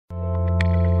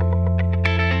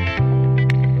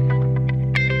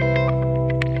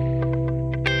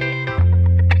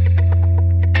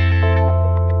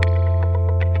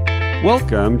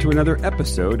Welcome to another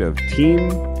episode of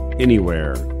Team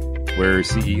Anywhere, where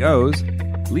CEOs,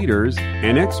 leaders,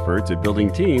 and experts at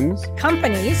building teams,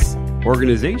 companies,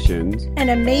 organizations,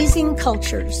 and amazing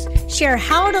cultures share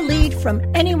how to lead from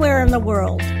anywhere in the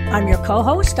world. I'm your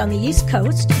co-host on the East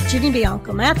Coast, Ginny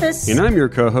Bianco Mathis. And I'm your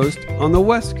co-host on the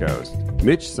West Coast,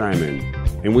 Mitch Simon.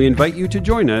 And we invite you to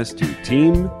join us to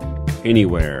Team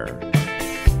Anywhere.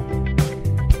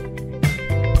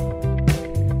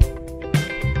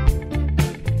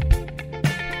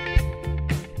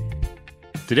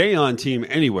 Today on Team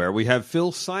Anywhere, we have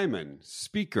Phil Simon,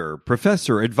 speaker,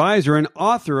 professor, advisor, and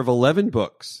author of 11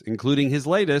 books, including his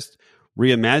latest,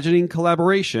 Reimagining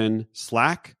Collaboration,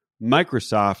 Slack,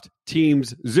 Microsoft,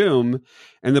 Teams, Zoom,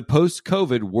 and the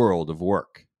Post-COVID World of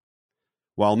Work.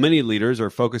 While many leaders are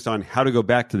focused on how to go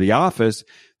back to the office,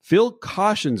 Phil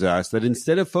cautions us that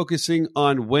instead of focusing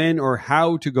on when or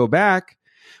how to go back,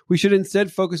 we should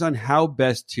instead focus on how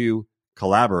best to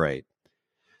collaborate.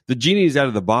 The genie is out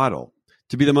of the bottle.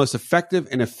 To be the most effective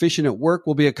and efficient at work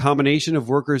will be a combination of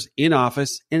workers in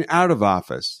office and out of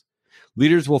office.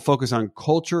 Leaders will focus on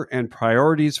culture and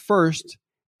priorities first,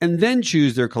 and then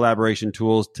choose their collaboration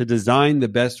tools to design the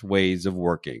best ways of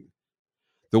working.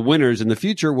 The winners in the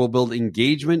future will build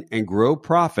engagement and grow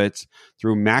profits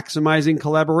through maximizing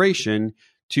collaboration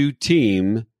to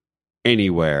Team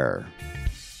Anywhere.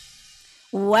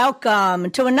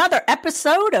 Welcome to another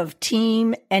episode of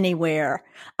Team Anywhere.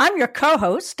 I'm your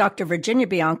co-host, Dr. Virginia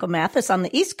Bianco Mathis on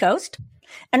the East Coast,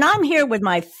 and I'm here with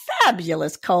my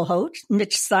fabulous co-host,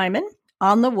 Mitch Simon,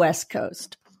 on the West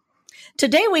Coast.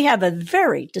 Today we have a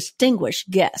very distinguished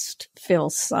guest, Phil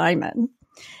Simon.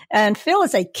 And Phil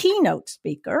is a keynote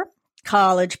speaker,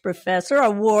 college professor,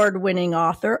 award-winning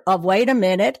author of,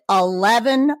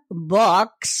 11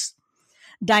 books,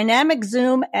 dynamic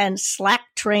Zoom and Slack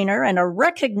trainer, and a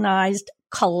recognized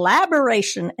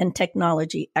collaboration and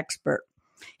technology expert.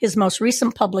 His most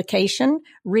recent publication,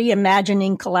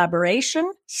 Reimagining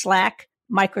Collaboration, Slack,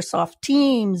 Microsoft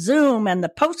Teams, Zoom, and the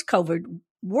Post-COVID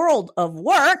World of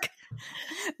Work,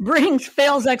 brings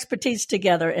Phil's expertise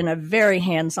together in a very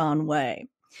hands-on way.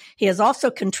 He has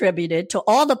also contributed to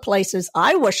all the places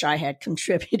I wish I had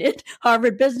contributed: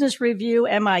 Harvard Business Review,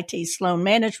 MIT Sloan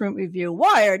Management Review,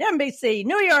 Wired, NBC,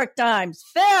 New York Times.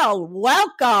 Phil,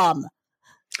 welcome.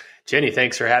 Jenny,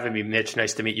 thanks for having me. Mitch,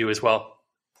 nice to meet you as well.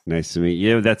 Nice to meet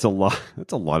you. That's a lot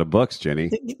of books,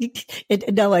 Jenny.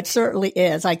 It certainly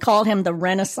is. I call him the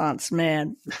Renaissance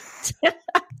man.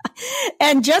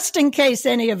 And just in case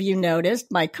any of you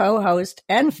noticed, my co-host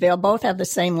and Phil both have the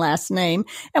same last name.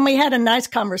 And we had a nice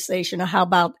conversation of how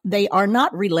about they are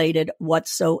not related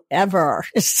whatsoever.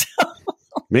 So,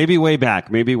 maybe way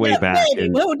back. Maybe.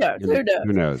 Who knows?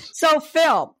 Who knows? So,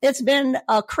 Phil, it's been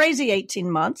a crazy 18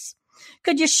 months.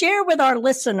 Could you share with our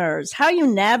listeners how you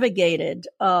navigated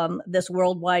this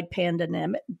worldwide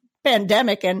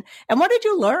pandemic and what did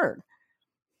you learn?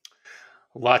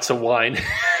 Lots of wine.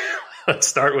 Let's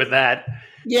start with that.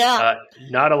 Yeah.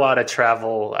 Not a lot of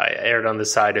travel. I erred on the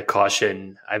side of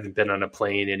caution. I haven't been on a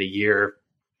plane in a year,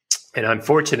 and I'm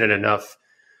fortunate enough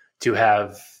to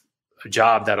have a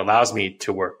job that allows me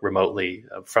to work remotely.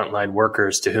 Frontline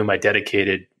workers to whom I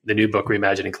dedicated the new book,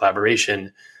 Reimagining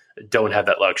Collaboration, don't have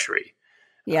that luxury.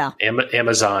 Yeah.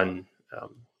 Amazon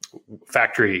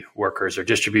factory workers or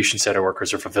distribution center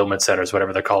workers or fulfillment centers,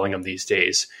 whatever they're calling them these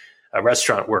days,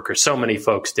 restaurant workers. So many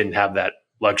folks didn't have that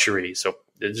luxury. So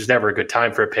there's never a good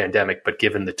time for a pandemic, but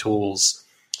given the tools,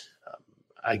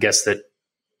 I guess that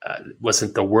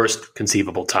wasn't the worst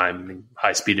conceivable time. I mean,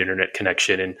 high-speed internet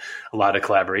connection and a lot of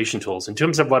collaboration tools. In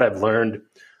terms of what I've learned,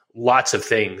 lots of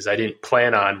things I didn't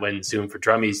plan on when Zoom for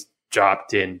Drummies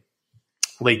dropped in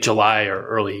late July or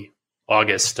early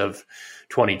August of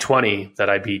 2020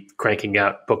 that I'd be cranking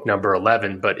out book number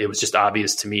 11. But it was just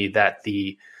obvious to me that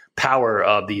the power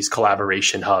of these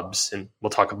collaboration hubs, and we'll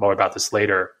talk more about this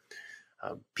later,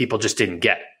 people just didn't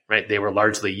get, right? They were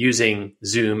largely using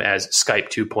Zoom as Skype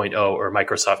 2.0 or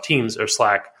Microsoft Teams or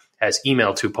Slack as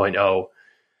email 2.0.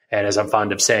 And as I'm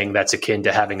fond of saying, that's akin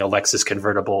to having a Lexus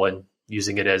convertible and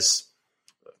using it as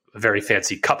a very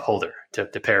fancy cup holder, to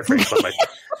paraphrase one of my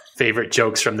favorite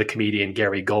jokes from the comedian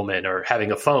Gary Goldman, or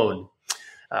having a phone.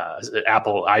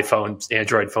 Apple, iPhone,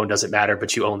 Android phone, doesn't matter,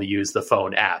 but you only use the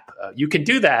phone app. You can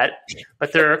do that,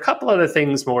 but there are a couple other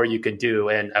things more you can do.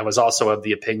 And I was also of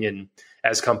the opinion,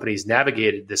 as companies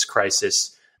navigated this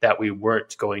crisis, that we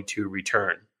weren't going to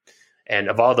return. And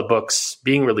of all the books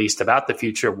being released about the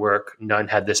future of work, none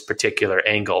had this particular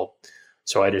angle.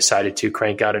 So I decided to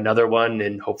crank out another one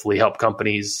and hopefully help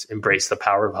companies embrace the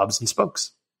power of hubs and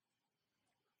spokes.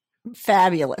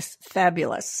 Fabulous.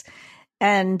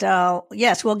 And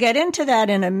yes, we'll get into that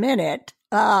in a minute.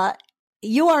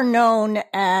 You are known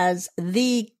as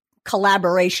the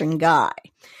collaboration guy.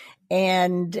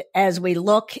 And as we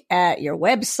look at your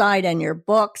website and your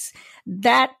books,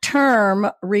 that term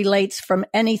relates from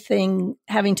anything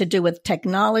having to do with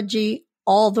technology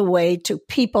all the way to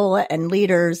people and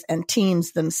leaders and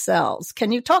teams themselves.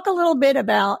 Can you talk a little bit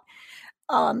about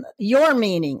your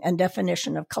meaning and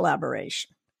definition of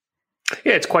collaboration?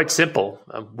 Yeah, it's quite simple.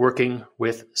 Working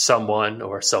with someone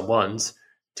or someones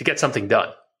to get something done,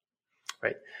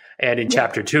 right? And in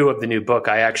chapter 2 of the new book,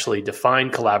 I actually define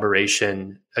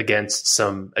collaboration against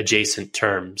some adjacent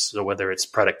terms. So whether it's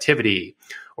productivity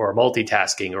or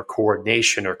multitasking or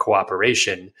coordination or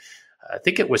cooperation, I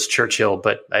think it was Churchill,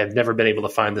 but I've never been able to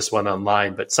find this one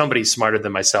online. But somebody smarter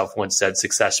than myself once said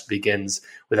success begins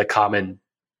with a common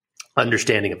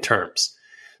understanding of terms.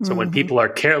 So when people are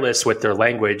careless with their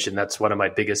language, and that's one of my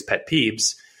biggest pet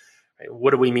peeves, right,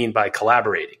 what do we mean by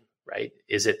collaborating, right?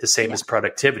 Is it the same as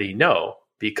productivity? No,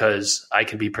 because I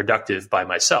can be productive by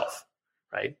myself,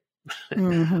 right?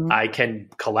 I can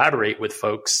collaborate with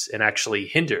folks and actually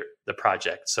hinder the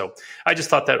project. So I just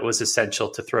thought that it was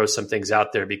essential to throw some things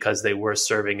out there because they were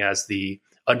serving as the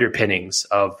underpinnings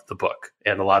of the book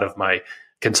and a lot of my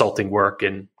consulting work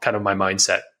and kind of my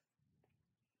mindset.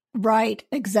 Right,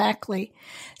 exactly.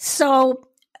 So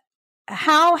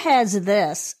how has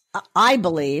this, I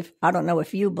believe, I don't know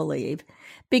if you believe,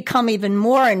 become even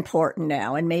more important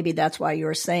now? And maybe that's why you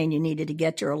were saying you needed to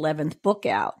get your 11th book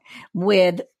out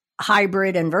with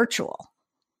hybrid and virtual.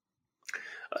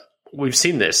 We've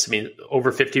seen this. I mean,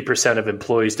 over 50% of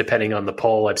employees, depending on the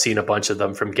poll, I've seen a bunch of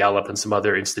them from Gallup and some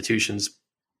other institutions.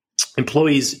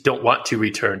 Employees don't want to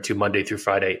return to Monday through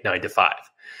Friday, 9 to 5.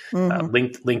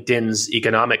 LinkedIn's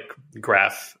economic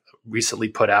graph recently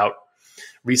put out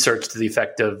research to the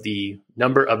effect of the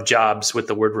number of jobs with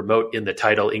the word remote in the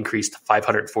title increased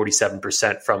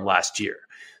 547% from last year.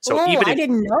 So I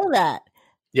didn't know that.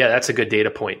 Yeah, that's a good data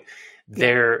point.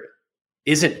 There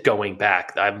isn't going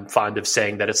back. I'm fond of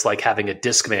saying that it's like having a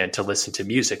Discman to listen to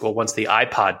music. Well, once the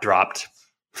iPod dropped,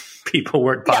 people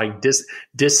weren't buying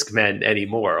Discmen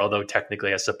anymore, although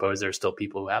technically I suppose there's still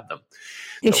people who have them.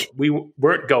 So we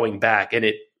weren't going back, and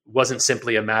it wasn't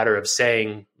simply a matter of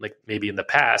saying, like maybe in the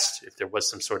past, if there was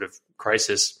some sort of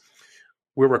crisis,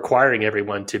 we're requiring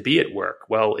everyone to be at work.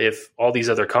 Well, if all these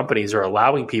other companies are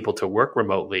allowing people to work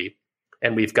remotely,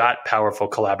 and we've got powerful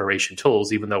collaboration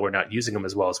tools, even though we're not using them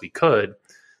as well as we could,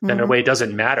 then in a way it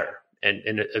doesn't matter.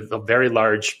 And a very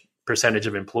large percentage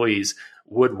of employees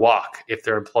would walk if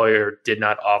their employer did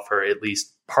not offer at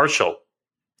least partial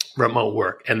remote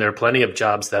work. And there are plenty of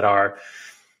jobs that are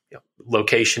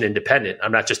location independent.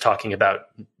 I'm not just talking about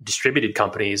distributed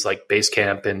companies like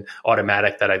Basecamp and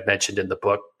Automatic that I've mentioned in the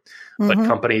book, but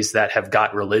companies that have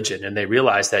got religion and they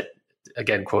realize that,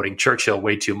 again, quoting Churchill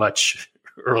way too much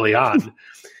early on,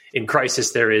 in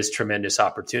crisis, there is tremendous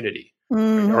opportunity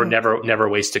or never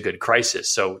waste a good crisis.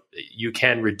 So you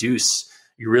can reduce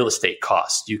your real estate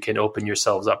costs. You can open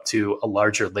yourselves up to a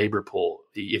larger labor pool.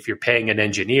 If you're paying an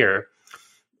engineer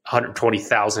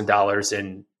 $120,000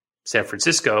 in San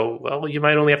Francisco, well, you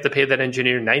might only have to pay that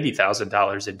engineer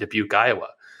 $90,000 in Dubuque, Iowa.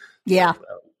 Yeah.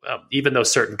 Even though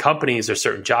certain companies or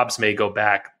certain jobs may go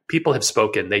back, people have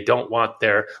spoken. They don't want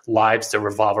their lives to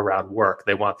revolve around work.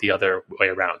 They want the other way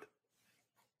around.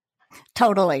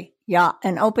 Totally. Yeah.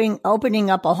 And opening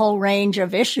up a whole range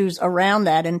of issues around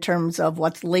that in terms of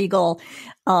what's legal,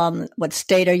 what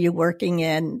state are you working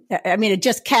in? I mean, it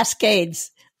just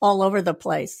cascades all over the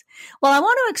place. Well, I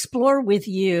want to explore with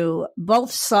you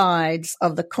both sides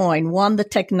of the coin. One, the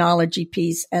technology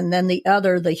piece, and then the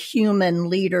other, the human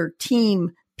leader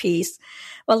team piece.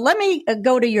 Well, let me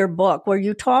go to your book where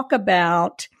you talk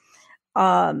about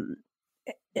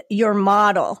your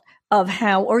model of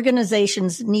how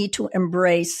organizations need to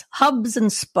embrace hubs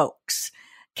and spokes.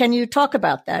 Can you talk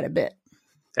about that a bit?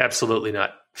 Absolutely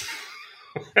not.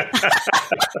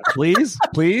 Please.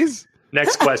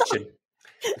 Next question.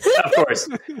 Of course.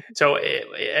 So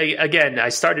again, I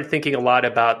started thinking a lot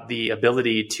about the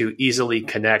ability to easily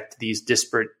connect these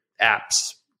disparate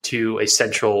apps to a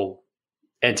central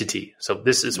entity. So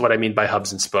this is what I mean by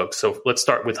hubs and spokes. So let's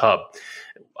start with Hub.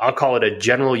 I'll call it a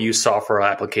general use software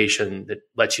application that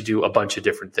lets you do a bunch of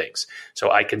different things. So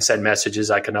I can send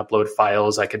messages, I can upload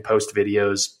files, I can post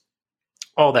videos,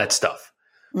 all that stuff.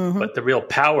 But the real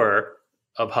power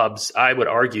of hubs, I would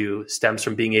argue, stems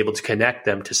from being able to connect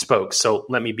them to spokes. So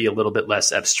let me be a little bit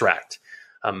less abstract.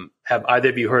 Have either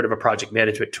of you heard of a project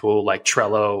management tool like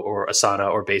Trello or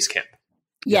Asana or Basecamp?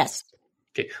 Yes.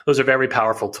 Okay. Those are very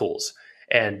powerful tools.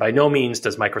 And by no means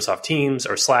does Microsoft Teams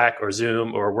or Slack or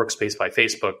Zoom or Workspace by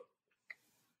Facebook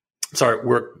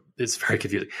sorry, it's very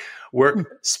confusing.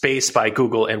 Workspace by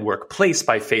Google and Workplace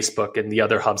by Facebook and the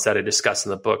other hubs that I discuss in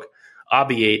the book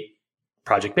obviate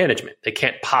project management. They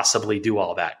can't possibly do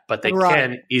all that, but they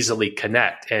can easily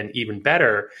connect. And even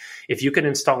better, if you can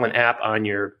install an app on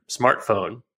your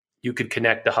smartphone, you could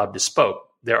connect the hub to Spoke.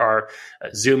 There are,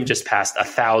 Zoom just passed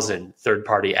 1,000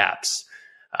 third-party apps.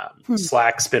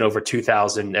 Slack's been over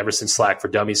 2,000 ever since Slack for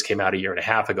Dummies came out a year and a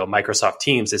half ago. Microsoft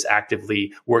Teams is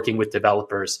actively working with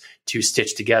developers to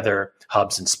stitch together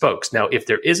hubs and spokes. Now, if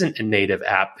there isn't a native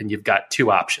app, then you've got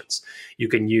two options. You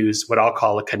can use what I'll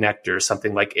call a connector,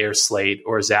 something like AirSlate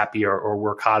or Zapier or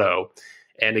Workato.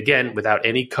 And again, without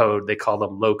any code, they call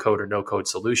them low-code or no-code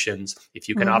solutions. If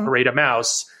you can operate a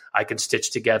mouse, I can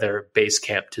stitch together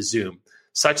Basecamp to Zoom,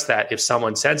 such that if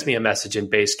someone sends me a message in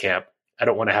Basecamp, I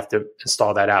don't want to have to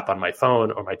install that app on my phone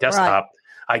or my desktop.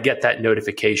 I get that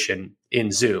notification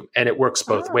in Zoom, and it works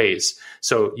both ways.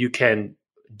 So you can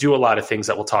do a lot of things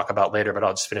that we'll talk about later, but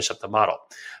I'll just finish up the model.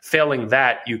 Failing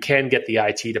that, you can get the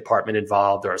IT department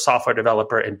involved or a software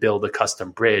developer and build a custom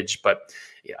bridge. But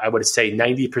I would say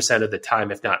 90% of the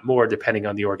time, if not more, depending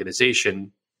on the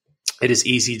organization, it is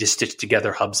easy to stitch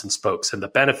together hubs and spokes, and the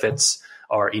benefits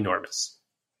are enormous.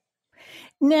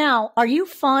 Now, are you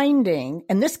finding,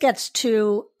 and this gets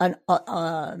to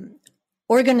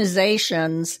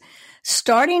organizations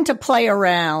starting to play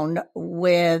around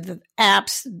with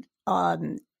apps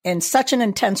in such an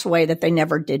intense way that they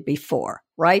never did before,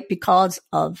 right? Because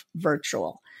of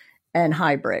virtual and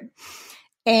hybrid,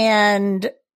 and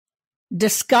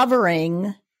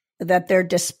discovering that they're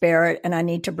disparate and I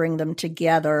need to bring them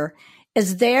together.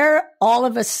 Is there all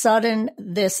of a sudden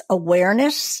this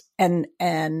awareness and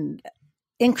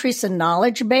increase in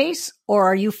knowledge base, or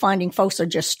are you finding folks are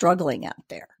just struggling out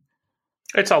there?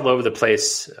 It's all over the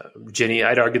place, Ginny.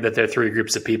 I'd argue that there are three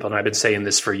groups of people, and I've been saying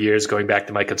this for years, going back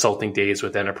to my consulting days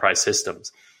with enterprise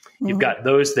systems. You've got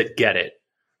those that get it,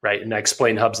 right? And I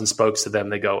explain hubs and spokes to them.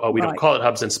 They go, oh, we don't call it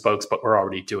hubs and spokes, but we're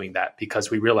already doing that because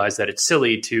we realize that it's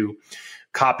silly to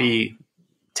copy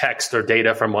text or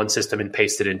data from one system and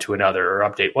paste it into another, or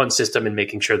update one system and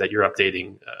making sure that you're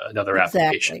updating another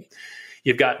application.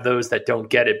 You've got those that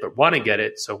don't get it but want to get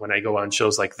it. So when I go on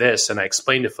shows like this and I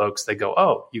explain to folks, they go,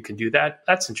 oh, you can do that?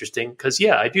 That's interesting. Because,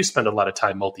 yeah, I do spend a lot of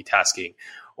time multitasking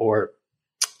or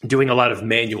doing a lot of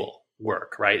manual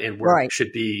work, right? And work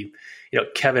should be,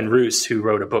 Kevin Roos, who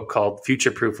wrote a book called Future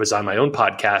Proof, was on my own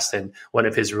podcast. And one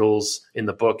of his rules in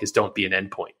the book is don't be an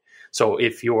endpoint. So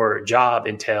if your job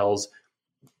entails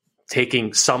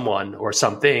taking someone or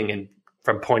something and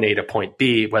from point A to point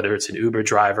B, whether it's an Uber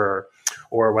driver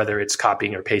or whether it's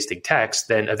copying or pasting text,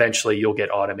 then eventually you'll get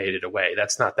automated away.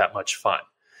 That's not that much fun.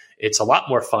 It's a lot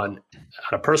more fun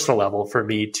on a personal level for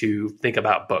me to think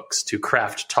about books, to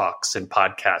craft talks and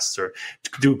podcasts, or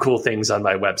to do cool things on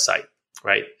my website,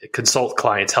 right? Consult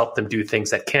clients, help them do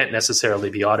things that can't necessarily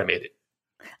be automated.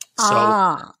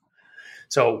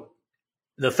 So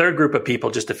the third group of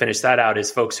people, just to finish that out,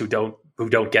 is folks who don't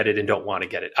get it and don't want to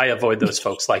get it. I avoid those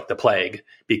folks like the plague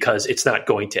because it's not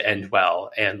going to end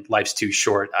well and life's too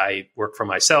short. I work for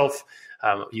myself.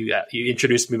 You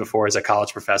introduced me before as a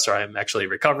college professor. I'm actually a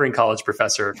recovering college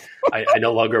professor. I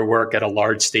no longer work at a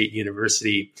large state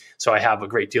university, so I have a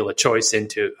great deal of choice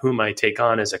into whom I take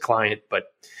on as a client. But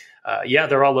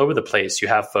they're all over the place. You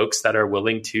have folks that are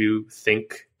willing to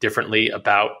think differently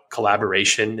about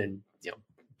collaboration and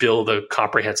build a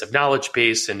comprehensive knowledge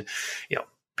base and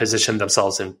position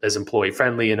themselves as employee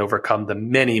friendly and overcome the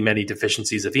many, many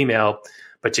deficiencies of email.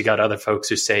 But you got other folks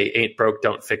who say, ain't broke,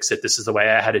 don't fix it. This is the way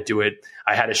I had to do it.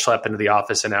 I had to schlep into the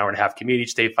office an hour and a half commute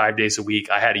each day, 5 days a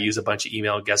week. I had to use a bunch of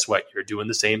email. Guess what? You're doing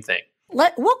the same thing.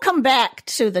 We'll come back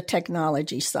to the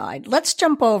technology side. Let's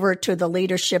jump over to the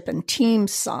leadership and team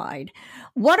side.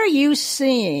 What are you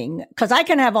seeing? Because I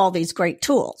can have all these great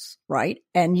tools, right?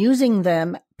 And using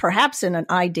them perhaps in an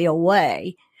ideal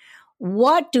way.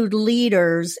 What do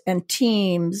leaders and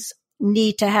teams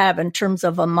need to have in terms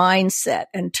of a mindset,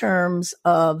 in terms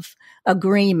of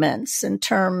agreements, in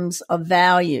terms of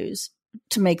values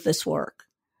to make this work?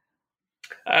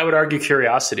 I would argue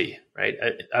curiosity, right?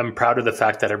 I'm proud of the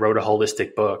fact that I wrote a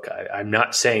holistic book. I'm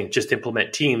not saying just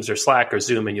implement Teams or Slack or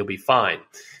Zoom and you'll be fine,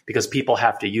 because people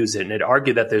have to use it. And I'd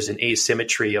argue that there's an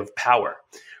asymmetry of power.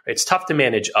 It's tough to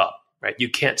manage up, right? You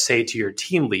can't say to your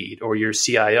team lead or your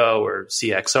CIO or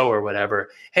CXO or whatever,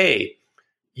 hey,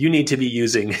 you need to be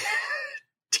using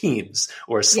Teams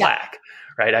or Slack,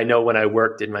 right? I know when I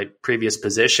worked in my previous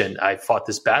position, I fought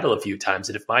this battle a few times.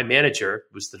 And if my manager,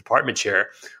 who was the department chair,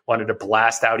 wanted to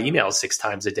blast out emails 6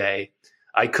 times a day,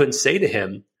 I couldn't say to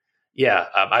him,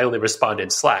 I only respond in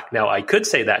Slack. Now, I could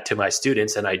say that to my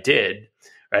students, and I did,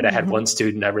 right? I had one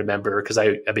student I remember, because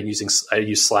I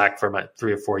used Slack for my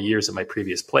 3 or 4 years in my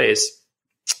previous place.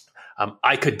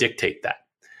 I could dictate that.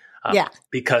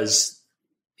 Because,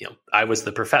 I was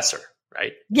the professor,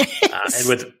 right? Yes.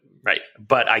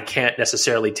 But I can't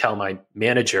necessarily tell my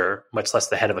manager, much less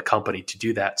the head of a company, to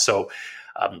do that. So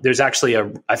there's actually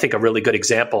I think a really good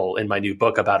example in my new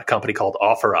book about a company called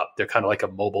OfferUp. They're kind of like a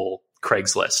mobile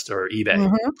Craigslist or eBay.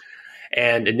 Mm-hmm.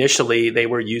 And initially they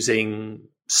were using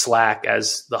Slack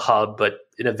as the hub, but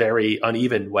in a very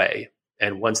uneven way.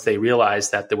 And once they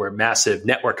realized that there were massive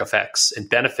network effects and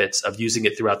benefits of using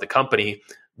it throughout the company,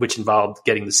 which involved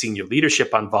getting the senior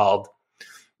leadership involved,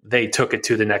 they took it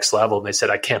to the next level. And they said,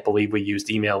 I can't believe we used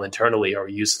email internally or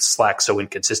used Slack so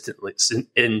inconsistently.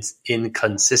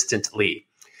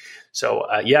 So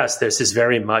yes, this is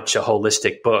very much a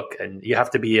holistic book, and you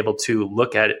have to be able to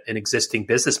look at an existing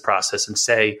business process and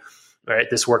say, all right,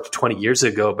 this worked 20 years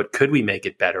ago, but could we make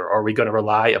it better? Or are we going to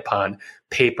rely upon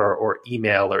paper or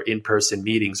email or in-person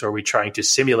meetings? Or are we trying to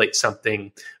simulate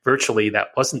something virtually that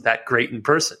wasn't that great in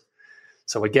person?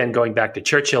 So again, going back to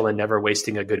Churchill and never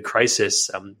wasting a good crisis,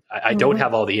 I don't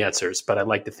have all the answers, but I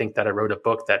like to think that I wrote a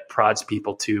book that prods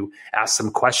people to ask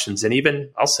some questions. And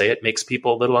even, I'll say it, makes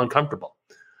people a little uncomfortable.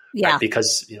 Yeah. Right?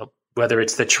 Because, whether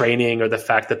it's the training or the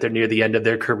fact that they're near the end of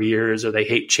their careers or they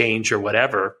hate change or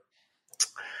whatever,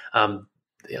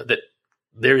 that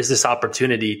there is this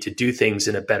opportunity to do things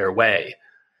in a better way.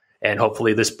 And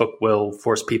hopefully this book will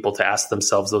force people to ask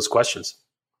themselves those questions.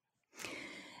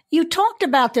 You talked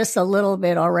about this a little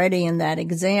bit already in that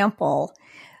example.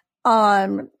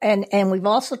 And we've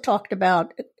also talked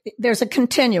about, there's a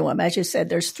continuum. As you said,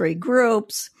 there's 3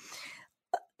 groups.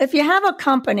 If you have a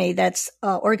company that's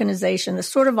organization that's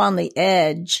sort of on the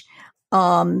edge,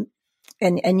 and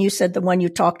you said the one you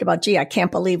talked about, gee, I can't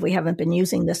believe we haven't been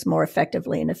using this more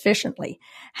effectively and efficiently.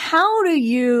 How do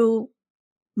you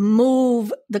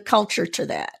move the culture to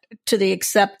that, to the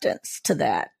acceptance to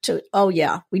that, to, oh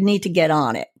yeah, we need to get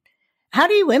on it? How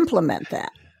do you implement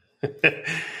that?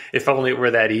 If only it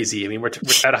were that easy. I mean, we're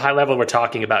at a high level, we're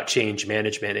talking about change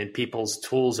management, and people's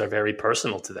tools are very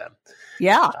personal to them.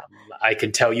 Yeah. I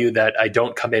can tell you that I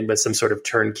don't come in with some sort of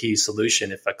turnkey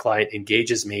solution. If a client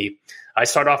engages me, I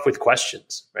start off with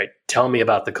questions, right? Tell me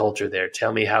about the culture there.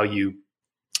 Tell me how you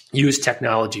use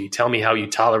technology. Tell me how you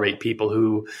tolerate people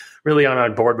who really aren't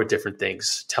on board with different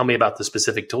things. Tell me about the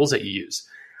specific tools that you use.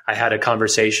 I had a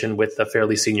conversation with a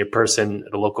fairly senior person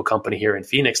at a local company here in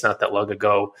Phoenix not that long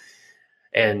ago,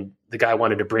 and the guy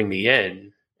wanted to bring me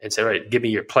in and said, all right, give me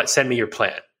your send me your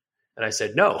plan. And I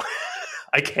said, no,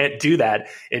 I can't do that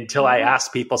until I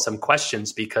ask people some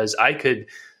questions, because I could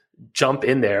jump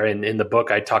in there. And in the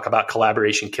book, I talk about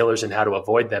collaboration killers and how to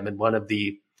avoid them. And one of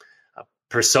the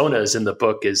personas in the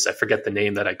book is, I forget the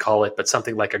name that I call it, but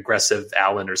something like aggressive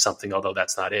Alan or something, although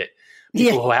that's not it.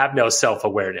 People who have no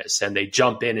self-awareness, and they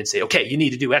jump in and say, okay, you need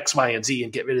to do X, Y, and Z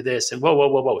and get rid of this. And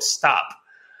whoa, stop.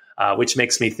 Which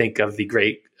makes me think of the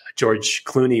great George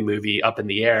Clooney movie, Up in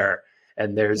the Air.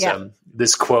 And there's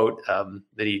this quote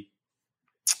that he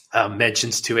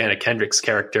mentions to Anna Kendrick's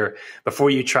character: before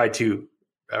you try to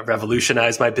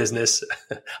revolutionize my business,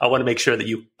 I want to make sure that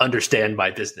you understand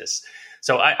my business.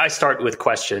 So I start with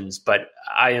questions, but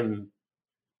I am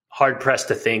hard-pressed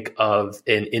to think of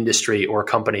an industry or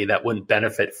company that wouldn't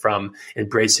benefit from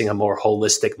embracing a more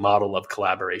holistic model of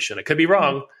collaboration. I could be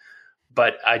wrong,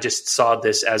 but I just saw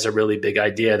this as a really big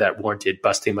idea that warranted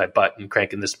busting my butt and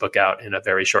cranking this book out in a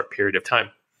very short period of time.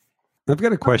 I've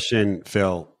got a question,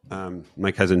 Phil.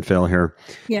 My cousin Phil here.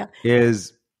 Yeah.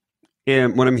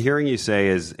 What I'm hearing you say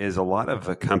is a lot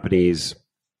of companies,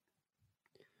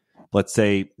 let's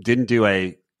say, didn't do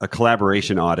a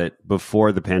collaboration audit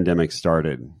before the pandemic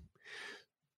started.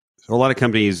 So a lot of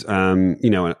companies,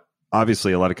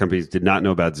 obviously a lot of companies did not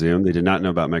know about Zoom. They did not know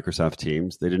about Microsoft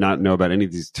Teams. They did not know about any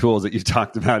of these tools that you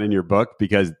talked about in your book,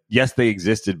 because yes, they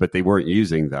existed, but they weren't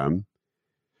using them.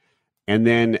 And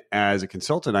then as a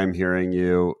consultant, I'm hearing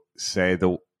you say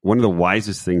one of the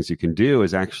wisest things you can do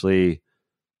is actually,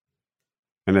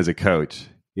 and as a coach,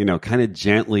 kind of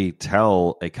gently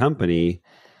tell a company,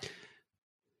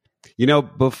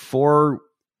 before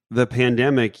the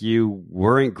pandemic, you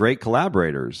weren't great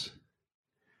collaborators.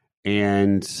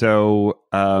 And so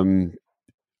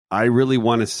I really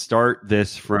want to start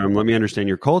this from, let me understand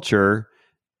your culture,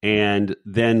 and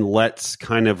then let's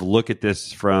kind of look at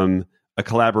this from a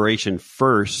collaboration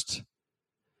first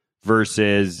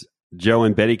versus Joe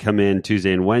and Betty come in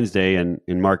Tuesday and Wednesday, and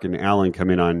Mark and Alan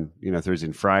come in on Thursday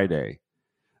and Friday.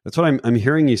 That's what I'm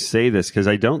hearing you say this, because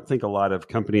I don't think a lot of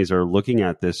companies are looking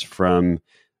at this from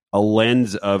a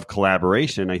lens of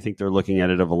collaboration. I think they're looking at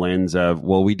it of a lens of,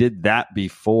 well, we did that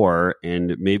before,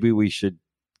 and maybe we should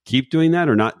keep doing that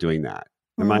or not doing that.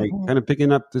 Am I kind of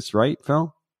picking up this right,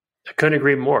 Phil? I couldn't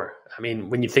agree more. I mean,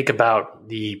 when you think about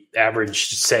the average,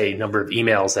 say, number of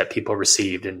emails that people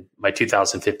received, and my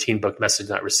 2015 book, Message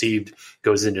Not Received,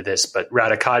 goes into this, but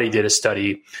Radicati did a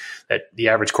study that the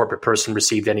average corporate person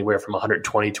received anywhere from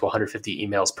 120 to 150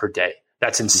 emails per day.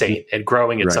 That's insane, and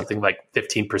growing at something like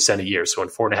 15% a year. So in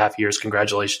 4.5 years,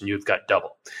 congratulations, you've got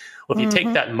double. Well, if you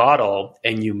take that model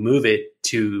and you move it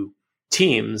to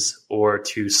Teams or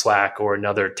to Slack or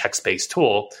another text-based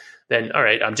tool, then all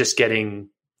right, I'm just getting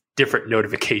different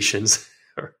notifications.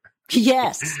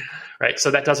 Yes. Right.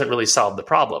 So that doesn't really solve the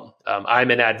problem.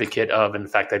 I'm an advocate of, in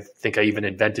fact, I think I even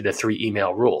invented a 3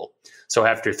 email rule. So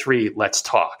after 3, let's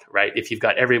talk, right? If you've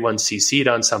got everyone CC'd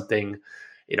on something,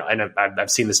 and I've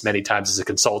seen this many times as a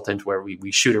consultant where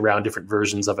we shoot around different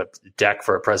versions of a deck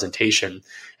for a presentation,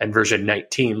 and version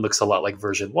 19 looks a lot like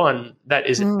version 1. That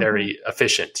isn't very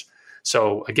efficient.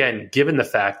 So again, given the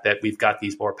fact that we've got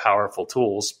these more powerful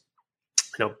tools,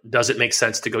 does it make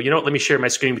sense to go, let me share my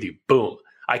screen with you? Boom.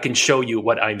 I can show you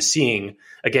what I'm seeing.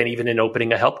 Again, even in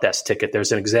opening a help desk ticket,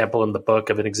 there's an example in the book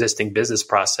of an existing business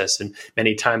process. And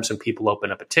many times when people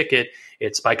open up a ticket,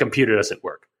 it's my computer doesn't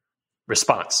work.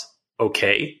 Response.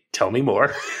 Okay, tell me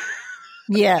more.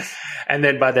 Yes. And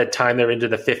then by the time they're into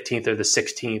the 15th or the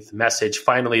 16th message,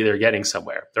 finally they're getting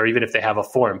somewhere. Or even if they have a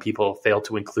form, people fail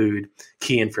to include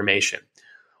key information.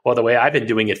 Well, the way I've been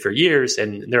doing it for years,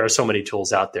 and there are so many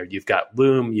tools out there. You've got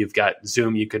Loom, you've got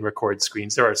Zoom, you can record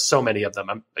screens. There are so many of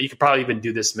them. You could probably even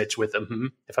do this, Mitch, with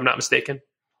them, if I'm not mistaken.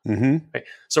 Right?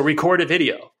 So record a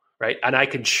video, right? And I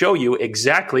can show you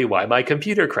exactly why my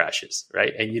computer crashes,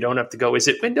 right? And you don't have to go, is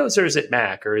it Windows or is it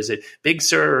Mac? Or is it Big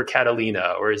Sur or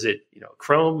Catalina? Or is it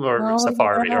Chrome or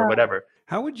Safari or whatever?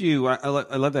 How would you, I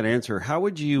love that answer. How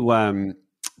would you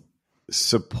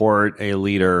support a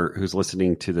leader who's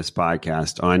listening to this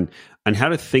podcast on how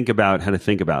to think about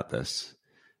this,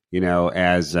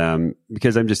 as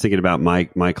because I'm just thinking about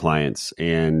my clients,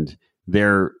 and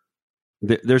they're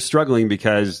struggling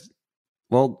because,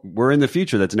 well, we're in the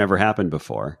future that's never happened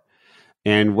before.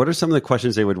 And what are some of the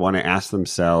questions they would want to ask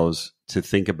themselves to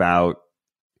think about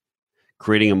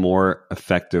creating a more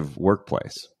effective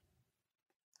workplace?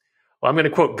 Well, I'm going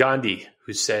to quote Gandhi,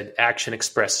 who said, action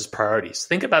expresses priorities.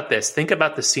 Think about this. Think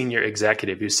about the senior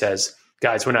executive who says,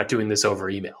 guys, we're not doing this over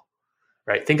email,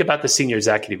 right? Think about the senior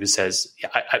executive who says,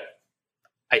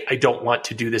 I don't want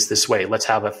to do this way. Let's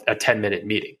have a 10-minute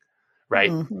meeting,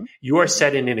 right? You are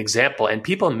setting an example, and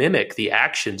people mimic the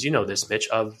actions, this, Mitch,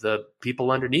 of the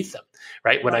people underneath them,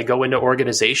 right? When I go into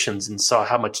organizations and saw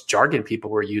how much jargon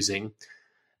people were using,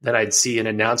 then I'd see an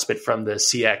announcement from the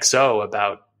CXO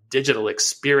about digital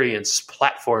experience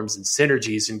platforms and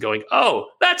synergies, and going, oh,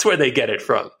 that's where they get it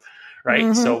from,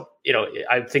 right? So,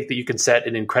 I think that you can set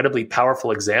an incredibly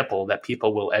powerful example that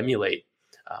people will emulate,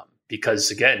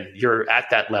 because again, you're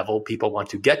at that level. People want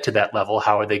to get to that level.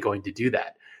 How are they going to do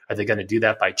that? Are they going to do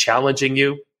that by challenging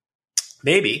you?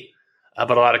 Maybe,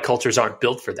 but a lot of cultures aren't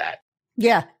built for that.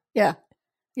 Yeah.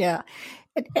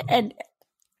 And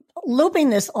looping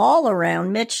this all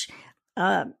around, Mitch,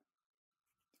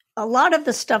 a lot of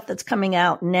the stuff that's coming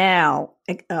out now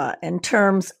in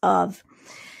terms of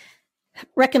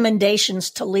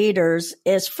recommendations to leaders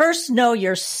is first know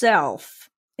yourself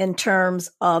in terms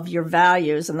of your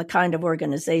values and the kind of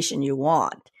organization you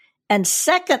want. And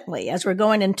secondly, as we're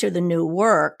going into the new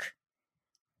work,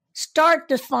 start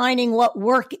defining what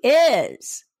work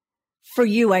is for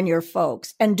you and your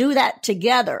folks, and do that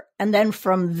together. And then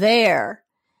from there,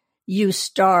 you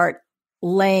start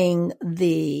laying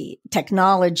the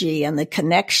technology and the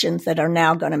connections that are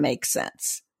now going to make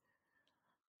sense.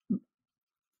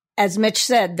 As Mitch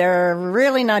said, they're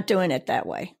really not doing it that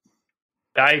way.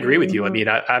 I agree with you. I mean,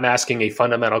 I'm asking a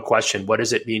fundamental question. What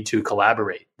does it mean to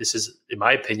collaborate? This is, in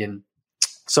my opinion,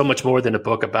 so much more than a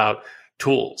book about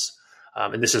tools.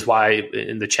 And this is why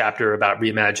in the chapter about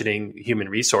reimagining human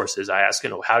resources, I ask,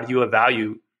 how do you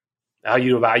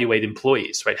evaluate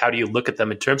employees, right? How do you look at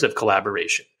them in terms of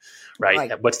collaboration?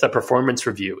 Right. What's the performance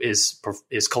review? Is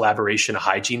collaboration a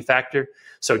hygiene factor?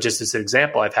 So just as an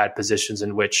example, I've had positions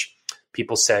in which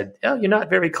people said, "Oh, you're not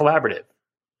very collaborative."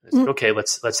 I said, okay,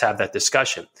 let's have that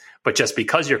discussion. But just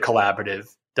because you're collaborative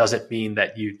doesn't mean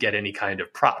that you get any kind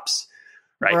of props,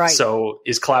 right? So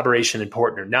is collaboration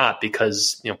important or not?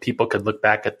 Because people could look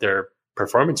back at their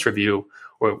performance review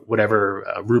or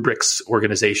whatever rubrics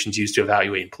organizations use to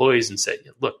evaluate employees and say,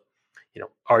 "Look,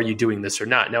 are you doing this or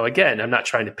not?" Now, again, I'm not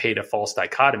trying to paint a false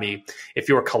dichotomy. If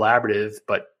you're collaborative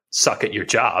but suck at your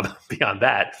job beyond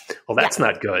that, well, that's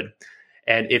not good.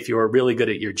 And if you're really good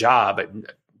at your job,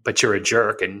 but you're a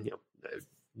jerk, and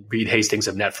Reed Hastings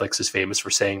of Netflix is famous for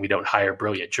saying we don't hire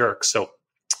brilliant jerks. So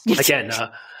again,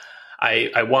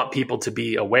 I want people to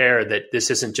be aware that this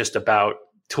isn't just about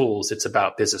tools. It's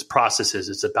about business processes.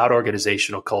 It's about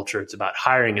organizational culture. It's about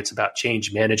hiring. It's about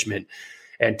change management.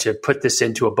 And to put this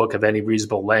into a book of any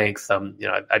reasonable length,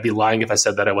 I'd be lying if I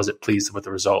said that I wasn't pleased with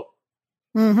the result.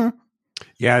 Mm-hmm.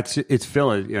 Yeah, it's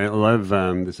Phil. I love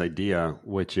this idea,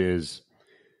 which is,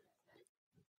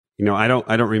 I don't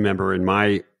remember in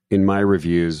my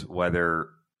reviews whether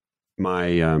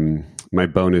my my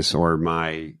bonus or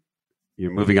my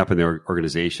moving up in the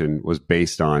organization was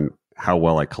based on how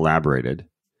well I collaborated.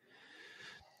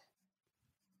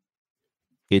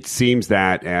 It seems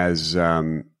that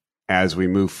as we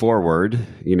move forward,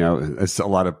 as a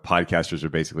lot of podcasters are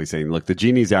basically saying, look, the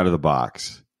genie's out of the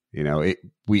box.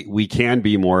 We can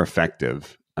be more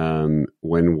effective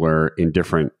when we're in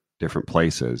different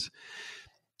places.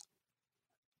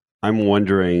 I'm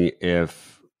wondering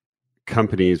if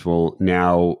companies will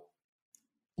now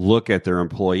look at their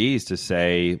employees to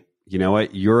say, you know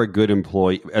what, you're a good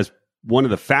employee. As one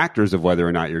of the factors of whether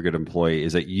or not you're a good employee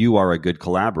is that you are a good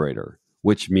collaborator,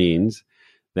 which means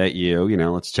that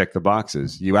let's check the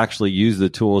boxes. You actually use the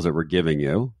tools that we're giving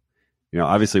you.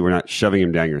 Obviously we're not shoving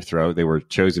them down your throat. They were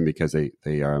chosen because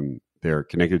they're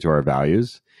connected to our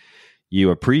values.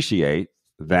 You appreciate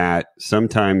that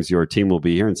sometimes your team will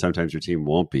be here and sometimes your team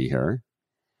won't be here.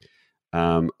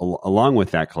 Along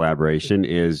with that collaboration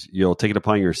is you'll take it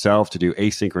upon yourself to do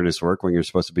asynchronous work when you're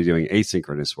supposed to be doing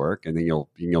asynchronous work, and then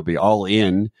you'll be all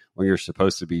in when you're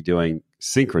supposed to be doing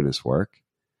synchronous work.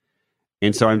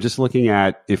 And so I'm just looking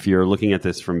at, if you're looking at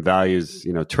this from values,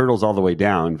 turtles all the way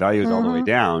down, values all the way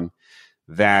down,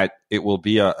 that it will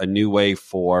be a new way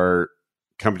for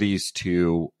companies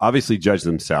to obviously judge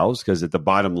themselves, because at the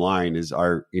bottom line is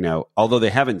although they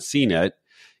haven't seen it,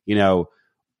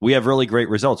 we have really great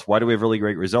results. Why do we have really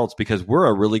great results? Because we're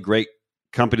a really great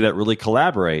company that really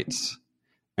collaborates.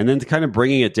 And then to kind of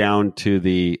bringing it down to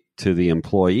the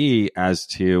employee as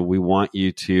to, we want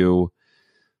you to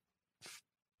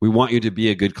be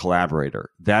a good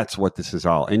collaborator. That's what this is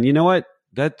all. And you know what?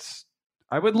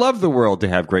 I would love the world to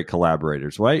have great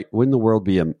collaborators, right? Wouldn't the world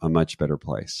be a much better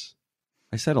place?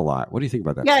 I said a lot. What do you think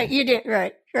about that? Yeah, you did.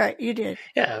 Right. You did.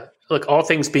 Yeah. Look, all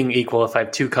things being equal, if I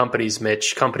have two companies,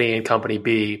 Mitch, company A and company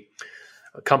B,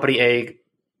 company A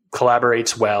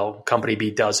collaborates well, company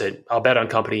B doesn't. I'll bet on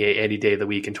company A any day of the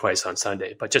week and twice on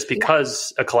Sunday. But just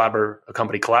because a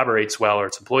company collaborates well or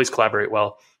its employees collaborate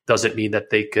well doesn't mean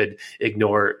that they could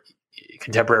ignore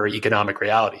contemporary economic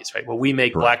realities, right? Well, we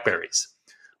make BlackBerries.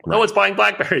 Well, no one's buying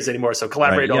BlackBerries anymore, so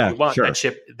collaborate all you want. Sure.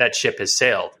 That ship has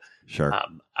sailed. Sure.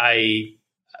 I'm a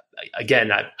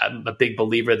big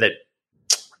believer that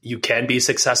you can be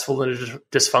successful in a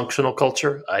dysfunctional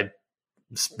culture. I've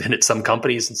been at some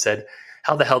companies and said,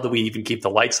 how the hell do we even keep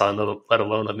the lights on, let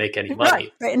alone make any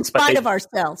money? Right. In spite of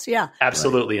ourselves. Yeah.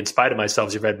 Absolutely. Right. In spite of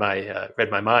myself, you read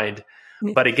my mind.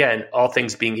 But again, all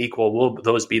things being equal, will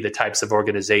those be the types of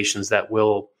organizations that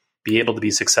will be able to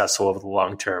be successful over the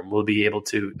long term? Will be able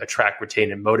to attract,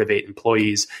 retain, and motivate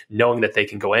employees, knowing that they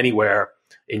can go anywhere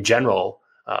in general,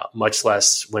 much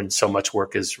less when so much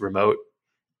work is remote.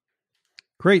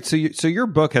 Great. So your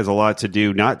book has a lot to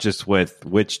do not just with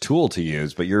which tool to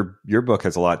use, but your book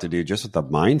has a lot to do just with the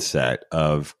mindset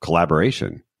of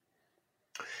collaboration.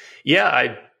 Yeah,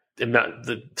 I am not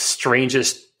the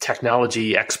strangest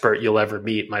technology expert you'll ever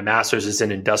meet. My master's is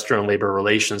in industrial and labor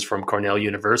relations from Cornell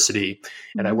University,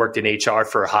 and I worked in HR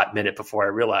for a hot minute before I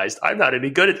realized I'm not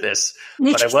any good at this.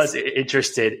 But I was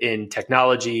interested in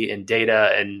technology and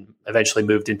data, and eventually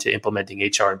moved into implementing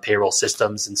HR and payroll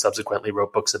systems, and subsequently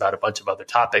wrote books about a bunch of other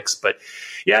topics. But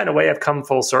yeah, in a way, I've come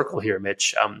full circle here,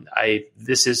 Mitch.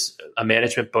 This is a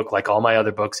management book like all my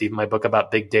other books, even my book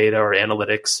about big data or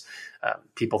analytics.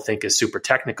 People think is super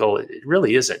technical. It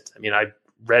really isn't. I mean, I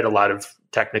read a lot of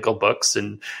technical books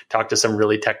and talked to some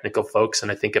really technical folks.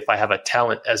 And I think if I have a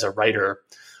talent as a writer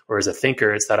or as a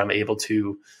thinker, it's that I'm able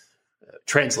to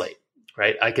translate,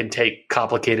 right? I can take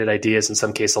complicated ideas, in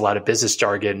some case, a lot of business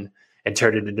jargon, and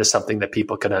turn it into something that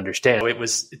people can understand. It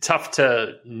was tough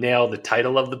to nail the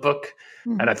title of the book.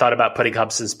 And I thought about putting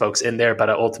hubs and spokes in there, but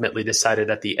I ultimately decided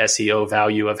that the SEO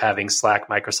value of having Slack,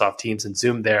 Microsoft Teams, and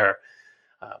Zoom there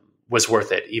was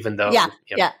worth it, even though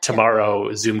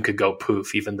tomorrow Zoom could go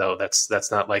poof, even though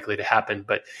that's not likely to happen.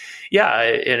 But yeah,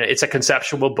 it's a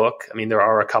conceptual book. I mean, there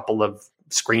are a couple of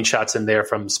screenshots in there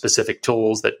from specific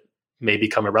tools that may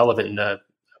become irrelevant in a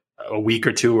a week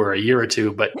or two or a year or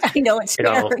two, but I know it's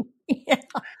scary.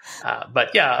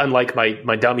 But yeah, unlike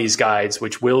my dummies guides,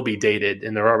 which will be dated,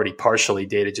 and they're already partially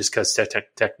dated just because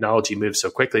technology moves so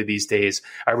quickly these days,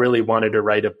 I really wanted to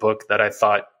write a book that I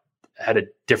thought had a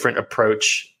different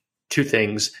approach to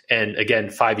things. And again,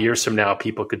 5 years from now,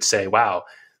 people could say, wow,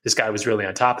 this guy was really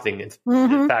on top of things.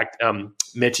 In fact,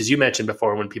 Mitch, as you mentioned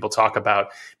before, when people talk about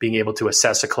being able to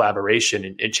assess a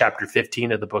collaboration, in chapter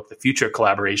 15 of the book, The Future of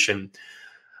Collaboration,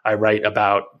 I write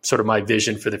about sort of my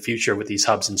vision for the future with these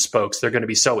hubs and spokes. They're going to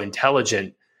be so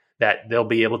intelligent that they'll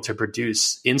be able to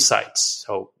produce insights.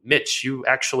 So, Mitch, you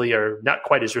actually are not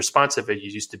quite as responsive as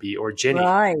you used to be, or Ginny.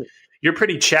 Right. You're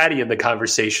pretty chatty in the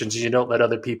conversations. You don't let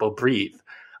other people breathe.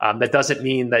 That doesn't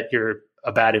mean that you're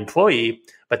a bad employee,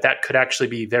 but that could actually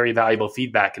be very valuable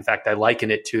feedback. In fact, I liken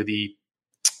it to the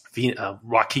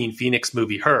Joaquin Phoenix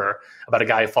movie Her, about a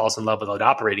guy who falls in love with an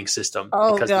operating system.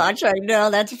 Oh gosh, I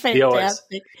know, that's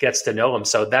fantastic. Gets to know him.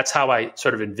 So that's how I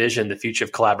sort of envision the future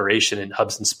of collaboration, and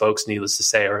hubs and spokes, needless to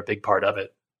say, are a big part of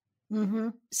it.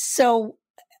 So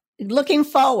looking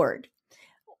forward,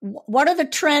 what are the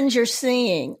trends you're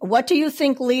seeing? What do you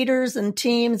think leaders and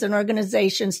teams and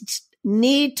organizations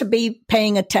need to be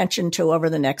paying attention to over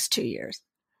the next 2 years?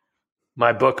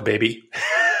 My book, baby.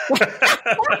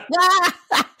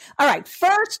 All right.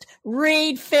 First,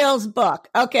 read Phil's book.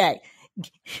 Okay.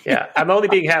 Yeah. I'm only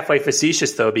being halfway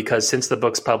facetious, though, because since the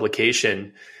book's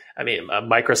publication, I mean,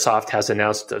 Microsoft has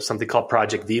announced something called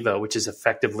Project Viva, which is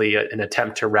effectively an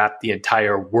attempt to wrap the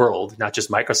entire world, not just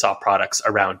Microsoft products,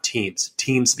 around Teams.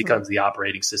 Teams becomes the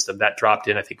operating system. That dropped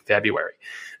in, I think, February.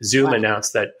 Zoom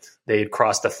announced that they had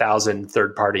crossed 1,000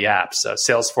 third-party apps.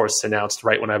 Salesforce announced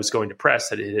right when I was going to press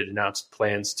that it had announced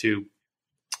plans to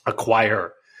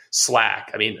acquire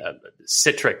Slack. I mean,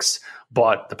 Citrix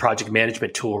bought the project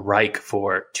management tool Rike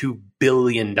for $2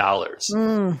 billion,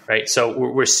 right? So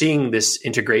we're seeing this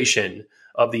integration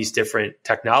of these different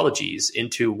technologies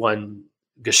into one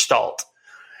gestalt.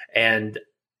 And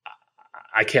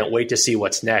I can't wait to see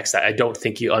what's next. I don't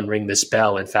think you unring this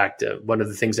bell. In fact, one of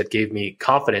the things that gave me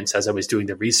confidence as I was doing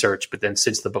the research, but then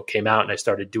since the book came out and I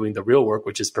started doing the real work,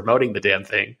 which is promoting the damn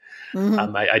thing,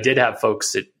 I did have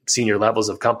folks at senior levels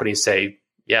of companies say,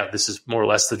 yeah, this is more or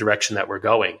less the direction that we're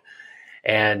going.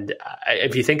 And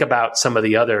if you think about some of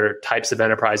the other types of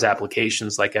enterprise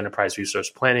applications like enterprise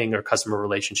resource planning or customer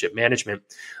relationship management,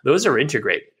 those are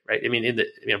integrated, right? I mean,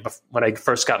 when I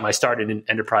first got my start in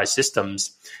enterprise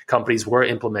systems, companies were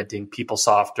implementing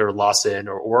PeopleSoft or Lawson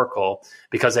or Oracle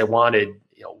because they wanted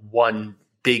one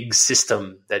big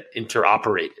system that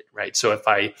interoperated, right? So if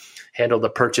I handled a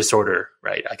purchase order,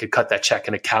 right, I could cut that check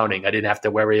in accounting. I didn't have to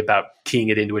worry about keying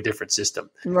it into a different system.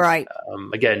 Right.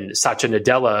 Again, Satya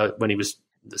Nadella, when he was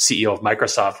the CEO of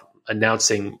Microsoft,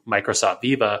 announcing Microsoft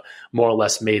Viva, more or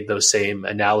less made those same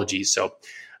analogies. So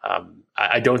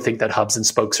I don't think that hubs and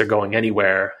spokes are going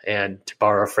anywhere. And to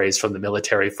borrow a phrase from the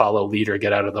military, follow leader,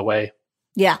 get out of the way.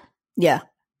 Yeah. Yeah.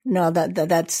 No,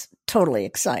 that's totally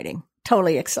exciting.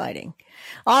 Totally exciting.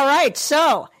 All right.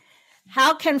 So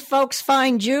how can folks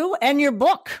find you and your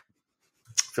book?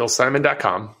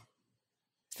 PhilSimon.com.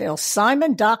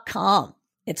 PhilSimon.com.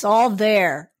 It's all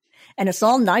there. And it's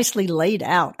all nicely laid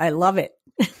out. I love it.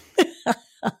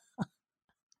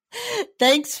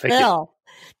 Thanks, Phil.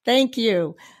 Thank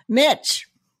you. Mitch.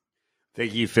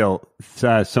 Thank you, Phil,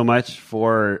 so much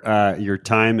for your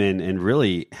time and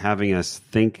really having us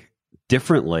think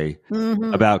differently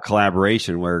about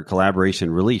collaboration, where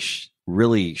collaboration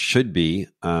really should be,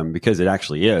 because it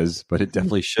actually is, but it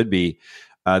definitely should be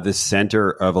the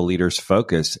center of a leader's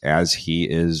focus as he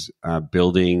is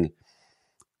building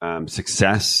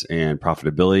success and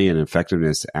profitability and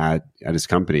effectiveness at his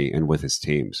company and with his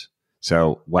teams.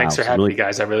 So, wow. Thanks for having me,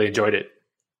 guys. I really enjoyed it.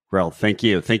 Well, thank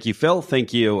you. Thank you, Phil.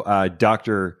 Thank you,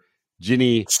 Dr.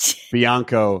 Ginny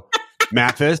Bianco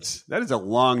Mathis. That is a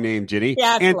long name, Ginny.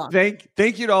 Yeah, it's and long.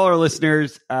 Thank you to all our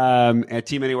listeners at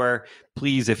Team Anywhere.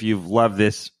 Please, if you've loved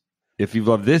this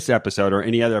episode or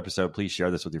any other episode, please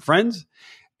share this with your friends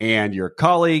and your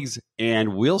colleagues.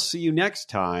 And we'll see you next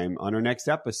time on our next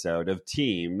episode of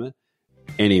Team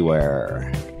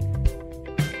Anywhere.